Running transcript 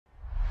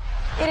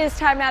It is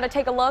time now to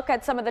take a look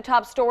at some of the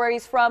top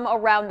stories from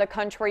around the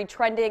country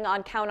trending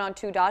on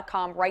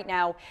CountOn2.com right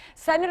now.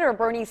 Senator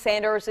Bernie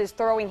Sanders is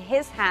throwing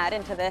his hat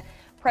into the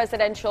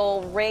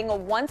presidential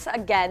ring once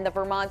again. The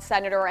Vermont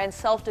senator and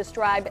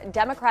self-described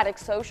Democratic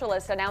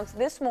Socialist announced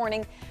this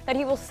morning that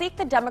he will seek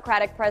the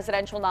Democratic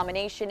presidential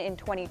nomination in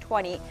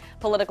 2020.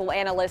 Political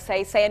analysts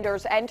say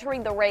Sanders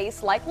entering the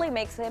race likely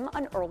makes him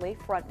an early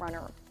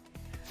frontrunner.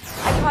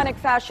 Iconic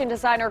fashion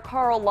designer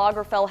Karl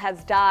Lagerfeld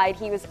has died.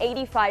 He was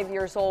 85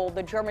 years old.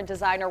 The German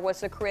designer was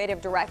the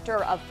creative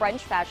director of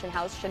French fashion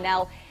house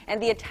Chanel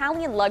and the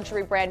Italian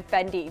luxury brand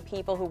Fendi.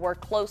 People who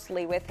work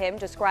closely with him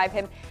describe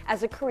him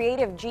as a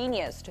creative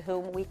genius to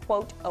whom we,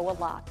 quote, owe a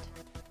lot.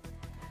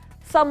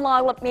 Some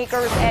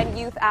lawmakers and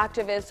youth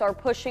activists are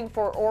pushing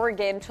for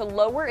Oregon to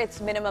lower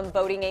its minimum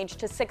voting age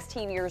to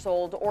 16 years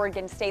old.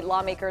 Oregon state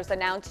lawmakers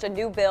announced a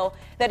new bill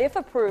that, if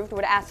approved,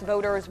 would ask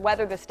voters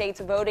whether the state's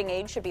voting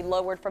age should be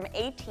lowered from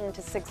 18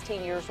 to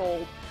 16 years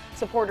old.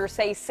 Supporters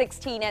say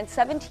 16 and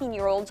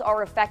 17-year-olds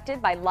are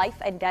affected by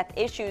life and death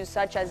issues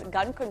such as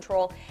gun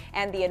control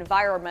and the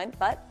environment,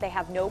 but they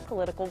have no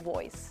political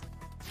voice.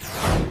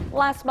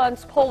 Last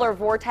month's polar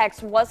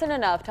vortex wasn't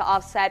enough to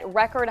offset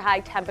record high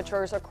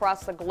temperatures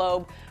across the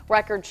globe.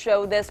 Records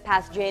show this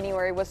past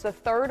January was the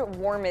third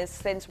warmest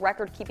since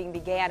record keeping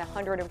began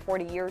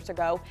 140 years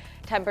ago.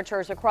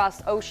 Temperatures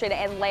across ocean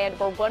and land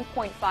were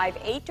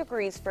 1.58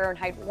 degrees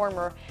Fahrenheit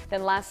warmer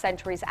than last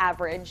century's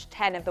average.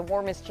 10 of the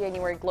warmest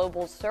January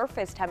global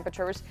surface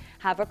temperatures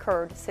have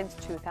occurred since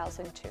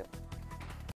 2002.